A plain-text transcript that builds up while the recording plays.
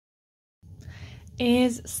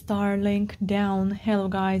Is Starlink down? Hello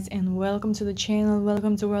guys, and welcome to the channel,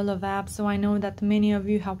 welcome to World of Apps. So I know that many of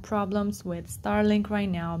you have problems with Starlink right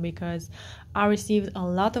now because I received a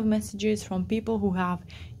lot of messages from people who have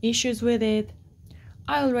issues with it.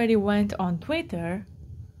 I already went on Twitter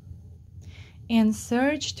and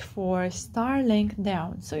searched for Starlink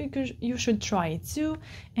down, so you should try it too.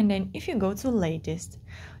 And then if you go to latest,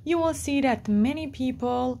 you will see that many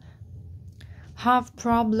people have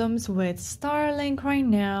problems with Starlink right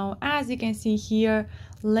now. As you can see here,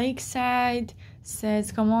 Lakeside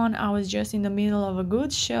says, come on, I was just in the middle of a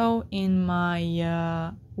good show in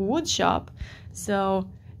my wood shop. So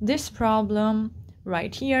this problem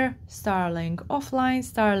right here, Starlink offline,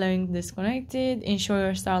 Starlink disconnected, ensure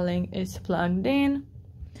your Starlink is plugged in.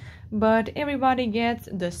 But everybody gets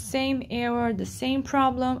the same error, the same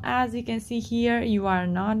problem. As you can see here, you are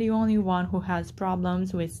not the only one who has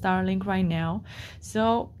problems with Starlink right now.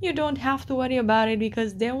 So you don't have to worry about it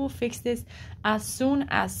because they will fix this as soon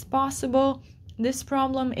as possible. This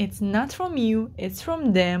problem, it's not from you, it's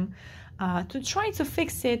from them. To try to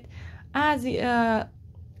fix it, as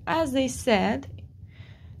they said,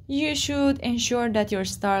 you should ensure that your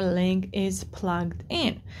Starlink is plugged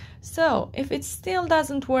in. So if it still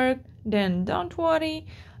doesn't work, then don't worry.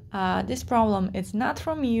 This problem is not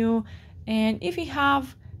from you. And if you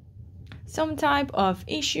have some type of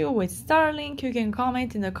issue with Starlink, you can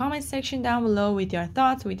comment in the comment section down below with your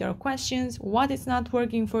thoughts, with your questions, what is not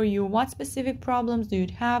working for you, what specific problems do you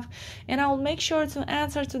have, and I will make sure to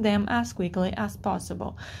answer to them as quickly as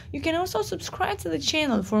possible. You can also subscribe to the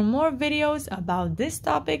channel for more videos about this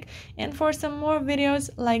topic and for some more videos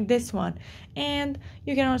like this one. And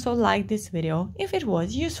you can also like this video if it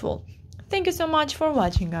was useful. Thank you so much for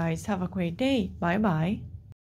watching, guys. Have a great day. Bye bye.